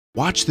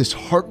Watch this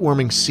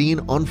heartwarming scene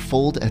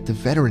unfold at the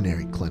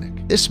veterinary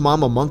clinic. This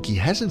mama monkey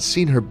hasn't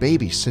seen her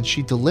baby since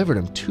she delivered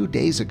him 2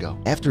 days ago.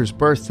 After his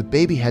birth, the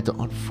baby had to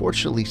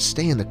unfortunately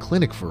stay in the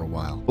clinic for a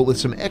while, but with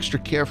some extra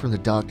care from the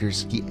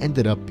doctors, he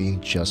ended up being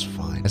just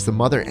fine. As the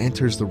mother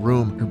enters the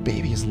room, her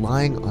baby is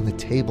lying on the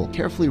table,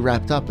 carefully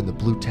wrapped up in the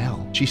blue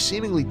towel. She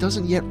seemingly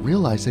doesn't yet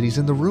realize that he's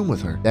in the room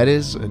with her. That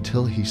is,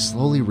 until he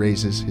slowly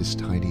raises his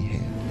tiny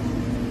hand.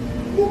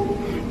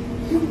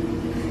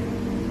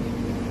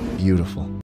 Beautiful.